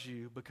loves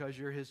you because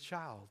you're His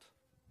child.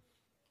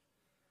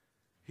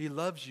 He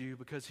loves you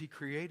because He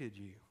created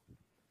you.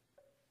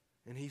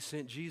 And He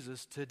sent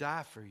Jesus to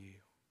die for you.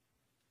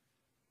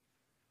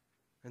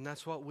 And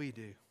that's what we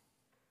do.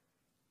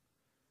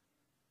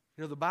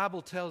 The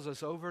Bible tells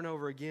us over and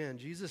over again,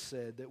 Jesus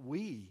said that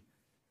we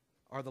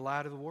are the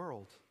light of the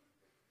world.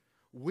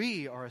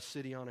 We are a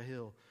city on a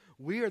hill.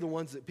 We are the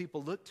ones that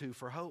people look to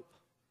for hope.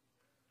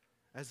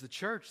 As the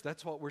church,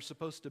 that's what we're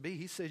supposed to be.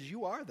 He says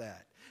you are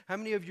that. How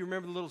many of you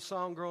remember the little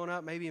song growing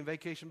up, maybe in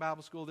Vacation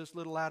Bible School, This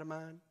Little Light of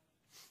Mine?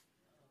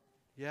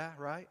 Yeah,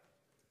 right?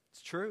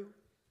 It's true.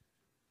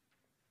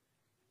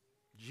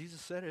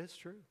 Jesus said it, it's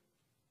true.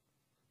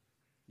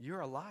 You're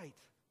a light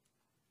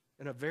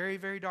in a very,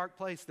 very dark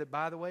place that,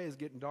 by the way, is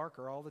getting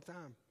darker all the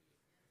time.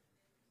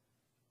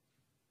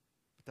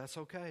 But that's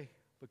okay,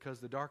 because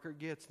the darker it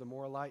gets, the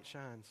more a light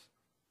shines.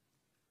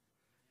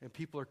 And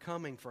people are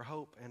coming for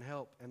hope and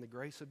help and the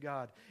grace of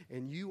God.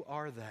 And you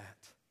are that.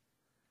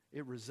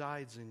 It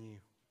resides in you.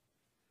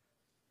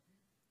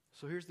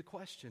 So here's the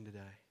question today.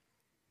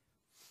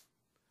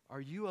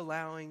 Are you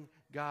allowing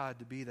God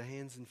to be the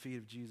hands and feet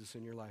of Jesus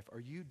in your life? Are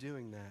you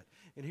doing that?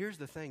 And here's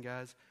the thing,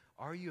 guys.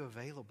 Are you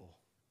available?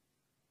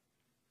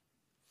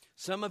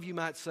 Some of you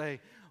might say,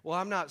 well,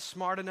 I'm not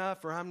smart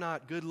enough, or I'm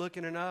not good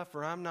looking enough,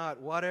 or I'm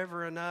not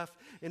whatever enough.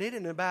 And it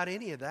isn't about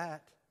any of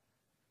that.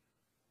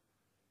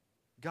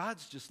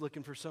 God's just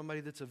looking for somebody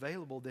that's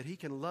available that He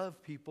can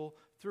love people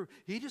through.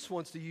 He just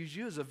wants to use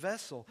you as a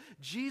vessel.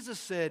 Jesus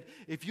said,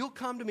 if you'll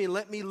come to me and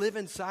let me live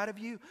inside of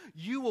you,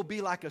 you will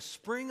be like a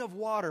spring of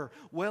water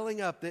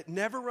welling up that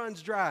never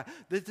runs dry.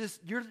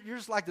 You're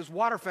just like this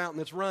water fountain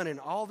that's running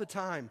all the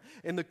time.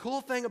 And the cool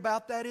thing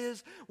about that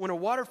is when a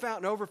water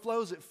fountain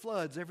overflows, it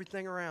floods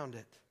everything around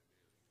it.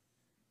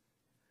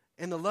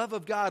 And the love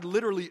of God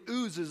literally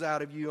oozes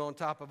out of you on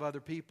top of other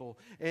people.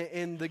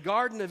 And the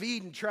Garden of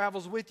Eden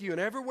travels with you.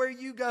 And everywhere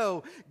you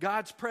go,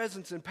 God's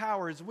presence and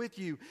power is with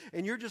you.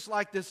 And you're just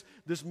like this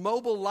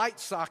mobile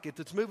light socket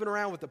that's moving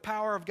around with the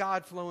power of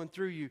God flowing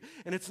through you.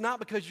 And it's not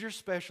because you're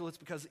special, it's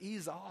because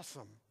He's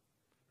awesome.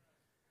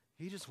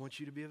 He just wants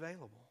you to be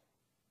available.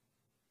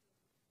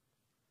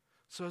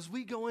 So as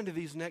we go into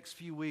these next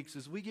few weeks,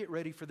 as we get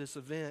ready for this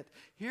event,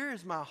 here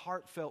is my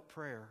heartfelt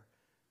prayer.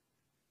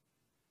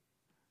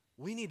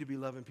 We need to be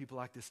loving people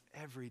like this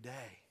every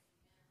day.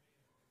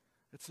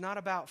 It's not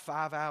about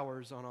 5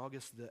 hours on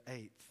August the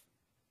 8th.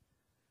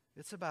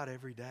 It's about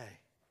every day.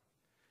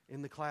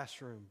 In the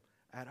classroom,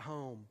 at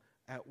home,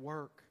 at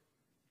work,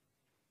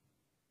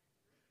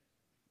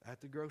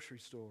 at the grocery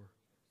store,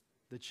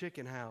 the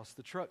chicken house,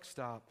 the truck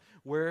stop,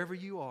 wherever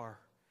you are.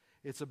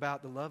 It's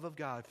about the love of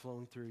God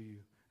flowing through you.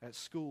 At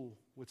school,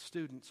 with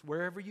students,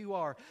 wherever you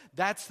are.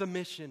 That's the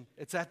mission.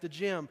 It's at the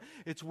gym.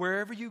 It's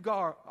wherever you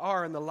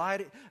are in the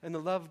light and the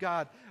love of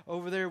God.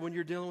 Over there when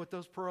you're dealing with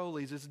those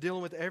parolees, it's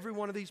dealing with every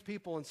one of these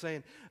people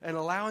and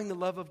allowing the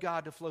love of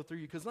God to flow through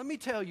you. Because let me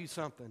tell you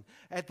something.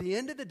 At the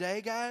end of the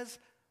day, guys,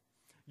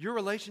 your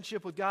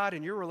relationship with God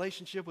and your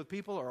relationship with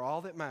people are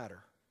all that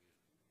matter.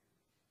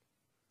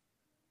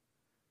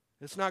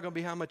 It's not going to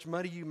be how much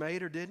money you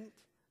made or didn't.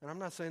 And I'm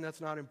not saying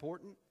that's not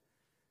important.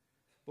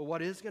 But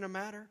what is going to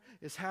matter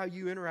is how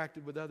you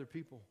interacted with other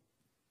people.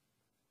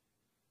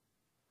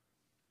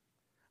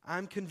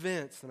 I'm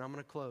convinced, and I'm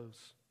going to close.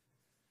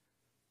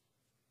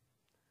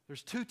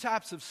 There's 2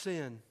 types of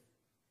sin.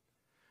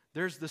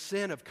 There's the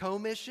sin of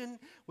commission,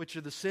 which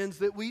are the sins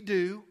that we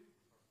do.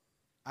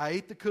 I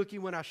ate the cookie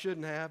when I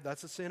shouldn't have.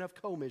 That's a sin of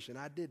commission.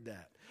 I did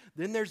that.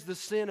 Then there's the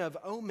sin of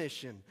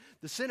omission.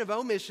 The sin of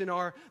omission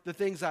are the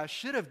things I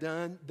should have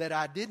done that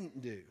I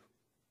didn't do.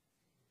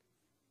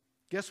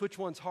 Guess which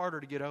one's harder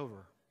to get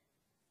over?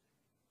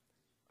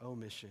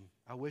 Omission.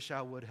 I wish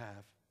I would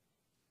have.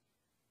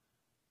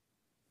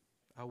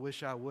 I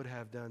wish I would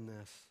have done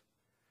this.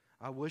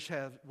 I wish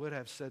I would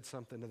have said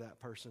something to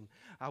that person.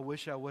 I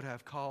wish I would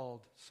have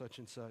called such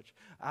and such.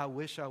 I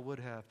wish I would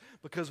have.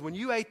 Because when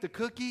you ate the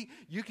cookie,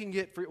 you can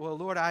get free. Well,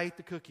 Lord, I ate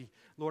the cookie.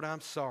 Lord,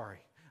 I'm sorry.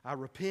 I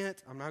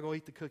repent. I'm not going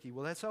to eat the cookie.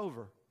 Well, that's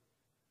over.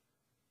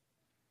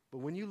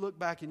 But when you look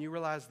back and you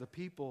realize the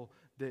people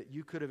that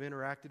you could have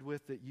interacted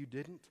with that you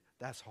didn't,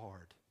 that's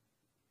hard.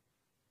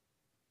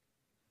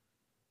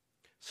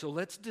 So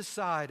let's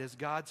decide as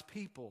God's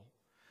people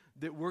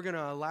that we're going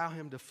to allow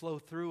Him to flow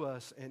through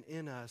us and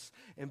in us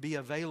and be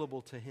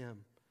available to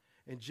Him.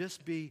 And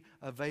just be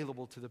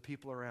available to the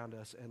people around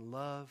us and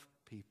love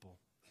people.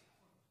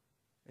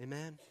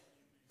 Amen?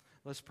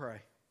 Let's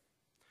pray.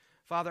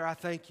 Father, I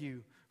thank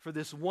You for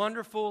this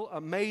wonderful,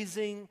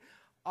 amazing,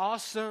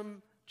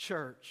 awesome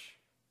church.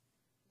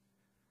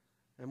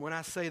 And when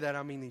I say that,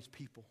 I mean these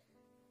people.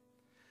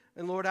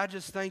 And Lord, I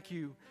just thank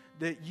You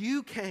that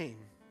You came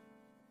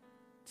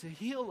to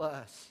heal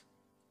us.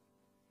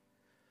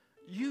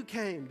 You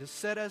came to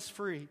set us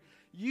free.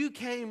 You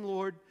came,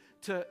 Lord,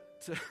 to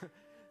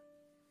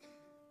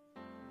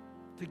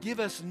give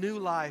us new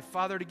life.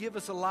 Father, to give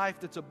us a life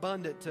that's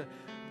abundant, to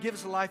give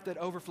us a life that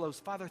overflows.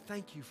 Father,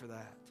 thank You for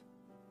that.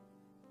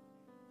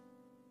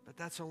 But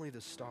that's only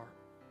the start.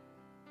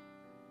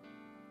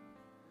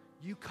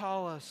 You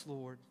call us,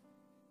 Lord,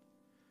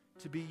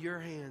 to be Your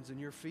hands and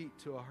Your feet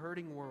to a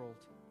hurting world.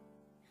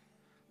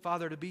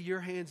 Father, to be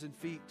Your hands and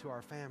feet to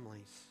our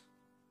families.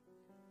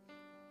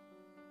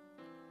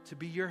 To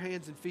be Your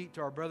hands and feet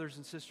to our brothers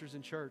and sisters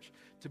in church.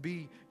 To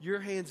be Your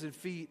hands and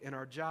feet in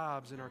our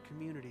jobs, in our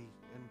community.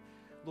 And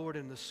Lord,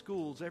 in the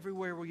schools,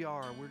 everywhere we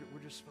are, we're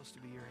just supposed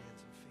to be Your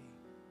hands and feet.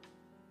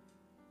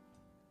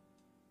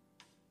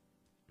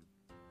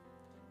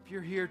 If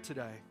you're here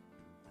today,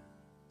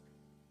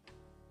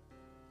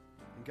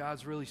 and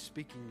God's really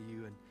speaking to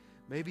you, and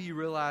maybe you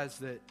realize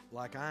that,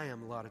 like I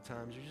am a lot of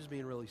times, you're just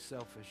being really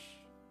selfish.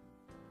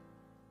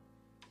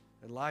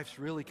 And life's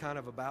really kind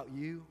of about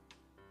you.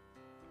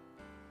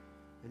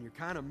 And you're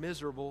kind of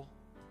miserable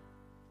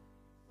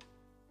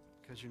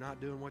because you're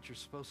not doing what you're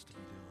supposed to be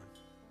doing.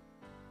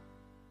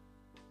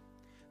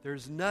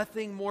 There's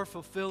nothing more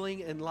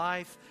fulfilling in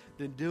life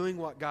than doing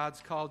what God's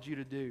called you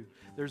to do.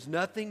 There's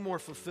nothing more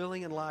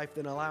fulfilling in life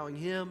than allowing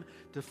Him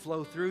to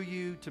flow through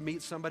you to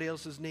meet somebody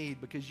else's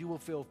need, because you will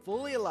feel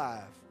fully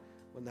alive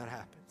when that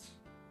happens.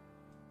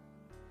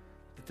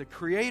 That the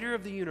Creator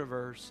of the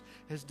universe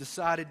has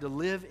decided to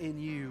live in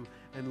you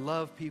and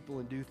love people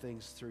and do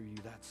things through you.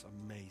 That's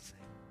amazing.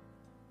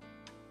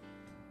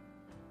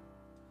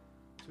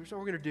 So here's what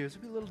we're going to do. It's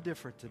going to be a little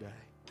different today.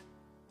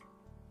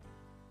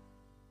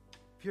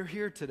 If you're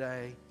here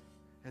today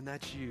and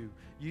that's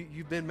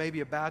you've been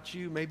maybe about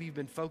you, maybe you've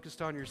been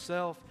focused on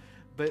yourself,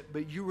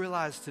 but you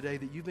realize today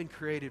that you've been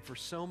created for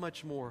so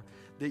much more,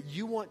 that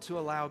you want to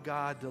allow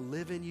God to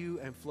live in you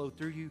and flow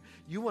through you.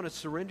 You want to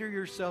surrender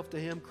yourself to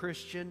Him,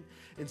 Christian,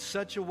 in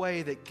such a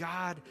way that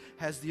God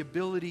has the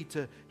ability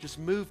to just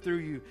move through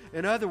you.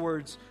 In other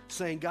words,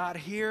 saying, God,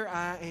 here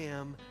I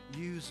am,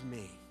 use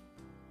me.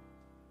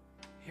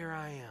 Here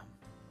I am.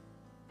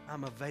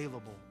 I'm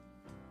available.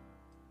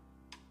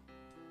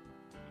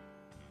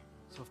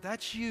 So if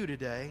that's you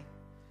today,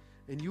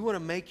 and you want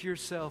to make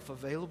yourself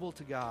available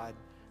to God,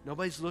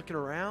 nobody's looking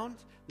around.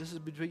 This is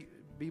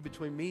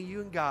between me,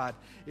 you, and God.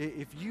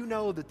 If you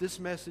know that this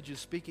message is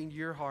speaking to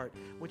your heart,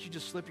 why don't you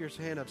just slip your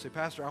hand up and say,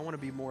 Pastor, I want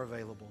to be more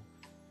available.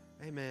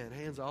 Amen.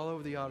 Hands all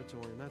over the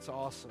auditorium. That's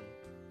awesome.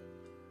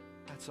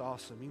 That's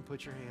awesome. You can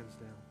put your hands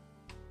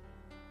down.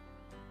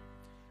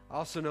 I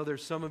also know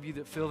there's some of you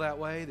that feel that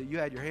way, that you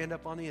had your hand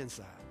up on the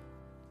inside.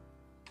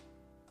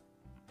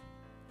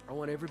 I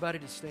want everybody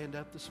to stand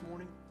up this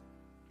morning.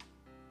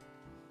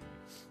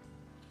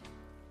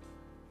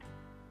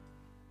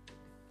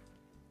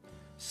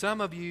 Some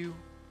of you,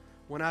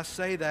 when I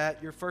say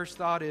that, your first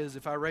thought is,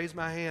 if I raise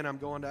my hand, I'm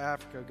going to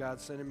Africa.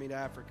 God's sending me to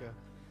Africa.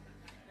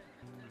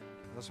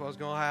 That's what's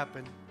going to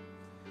happen.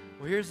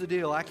 Well, here's the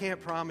deal. I can't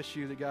promise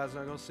you that God's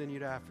not going to send you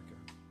to Africa.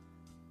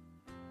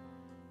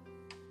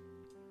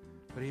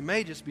 But He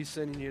may just be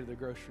sending you to the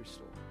grocery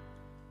store.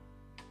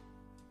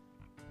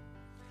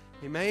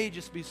 He may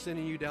just be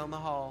sending you down the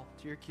hall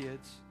to your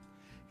kids.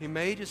 He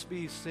may just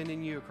be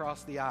sending you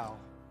across the aisle.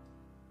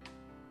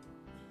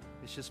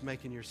 It's just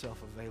making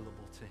yourself available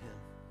to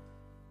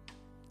Him.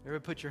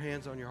 Everybody put your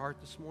hands on your heart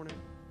this morning.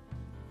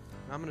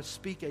 I'm going to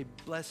speak a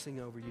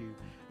blessing over you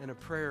and a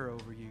prayer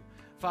over you.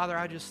 Father,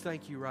 I just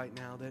thank you right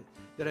now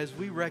that as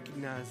we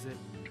recognize that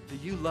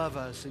you love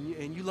us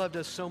and you loved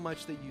us so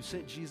much that you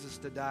sent Jesus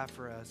to die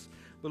for us.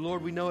 But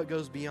Lord, we know it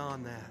goes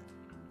beyond that.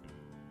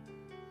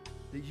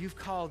 That you've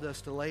called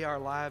us to lay our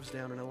lives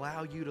down and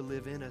allow you to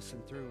live in us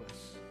and through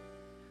us.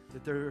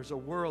 That there's a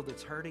world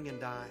that's hurting and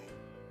dying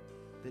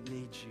that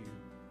needs you.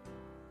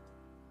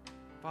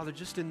 Father,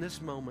 just in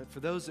this moment, for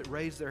those that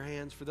raise their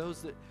hands, for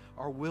those that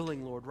are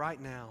willing, Lord,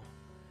 right now,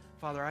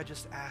 Father, I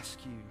just ask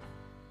you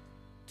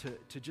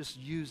to just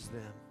use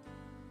them.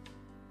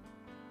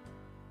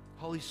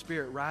 Holy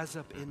Spirit, rise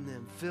up in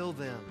them, fill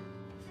them,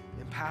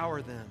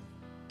 empower them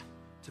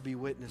to be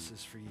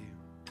witnesses for you.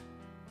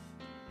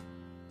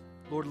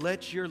 Lord,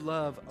 let your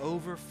love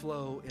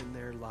overflow in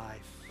their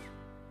life.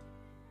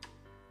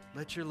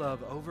 Let your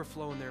love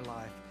overflow in their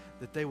life,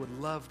 that they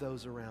would love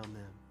those around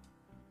them.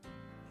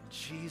 In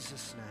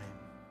Jesus'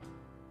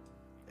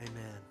 name,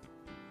 amen.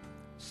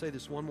 I'll say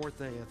this one more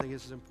thing. I think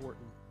this is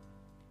important.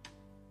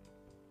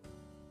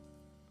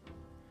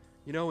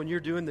 You know, when you're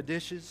doing the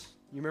dishes,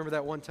 you remember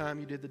that one time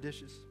you did the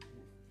dishes?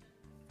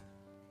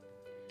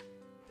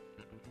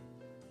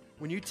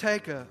 When you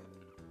take a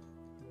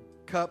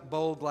cup,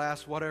 bowl,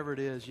 glass, whatever it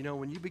is, you know,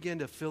 when you begin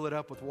to fill it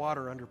up with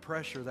water under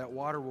pressure, that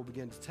water will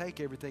begin to take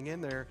everything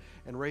in there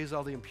and raise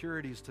all the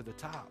impurities to the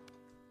top,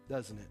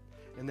 doesn't it?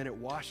 And then it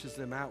washes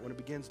them out. When it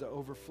begins to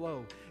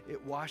overflow,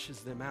 it washes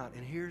them out.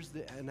 And here's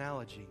the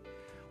analogy.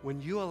 When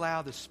you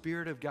allow the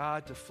Spirit of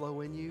God to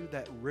flow in you,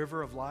 that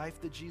river of life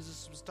that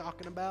Jesus was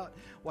talking about,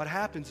 what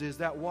happens is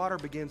that water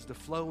begins to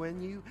flow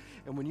in you.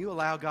 And when you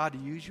allow God to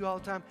use you all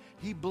the time,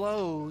 He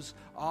blows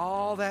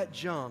all that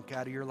junk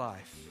out of your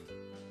life.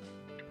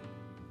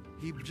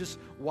 He just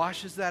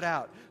washes that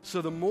out.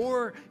 So the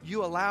more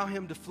you allow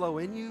Him to flow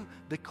in you,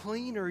 the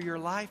cleaner your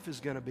life is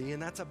going to be.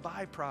 And that's a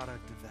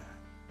byproduct of that.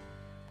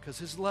 Because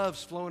His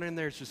love's flowing in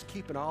there. It's just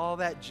keeping all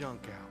that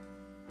junk out.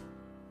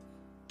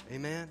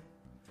 Amen?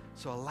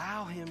 So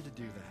allow Him to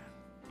do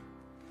that.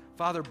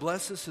 Father,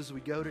 bless us as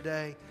we go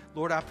today.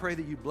 Lord, I pray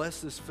that you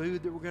bless this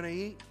food that we're going to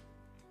eat.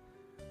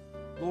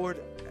 Lord,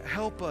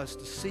 help us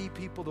to see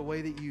people the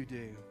way that you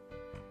do.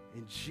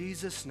 In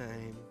Jesus'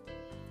 name,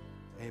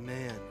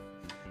 amen.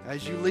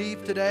 As you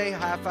leave today,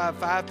 high five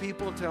 5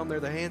 people. Tell them they're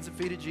the hands and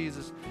feet of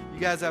Jesus. You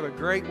guys have a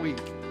great week.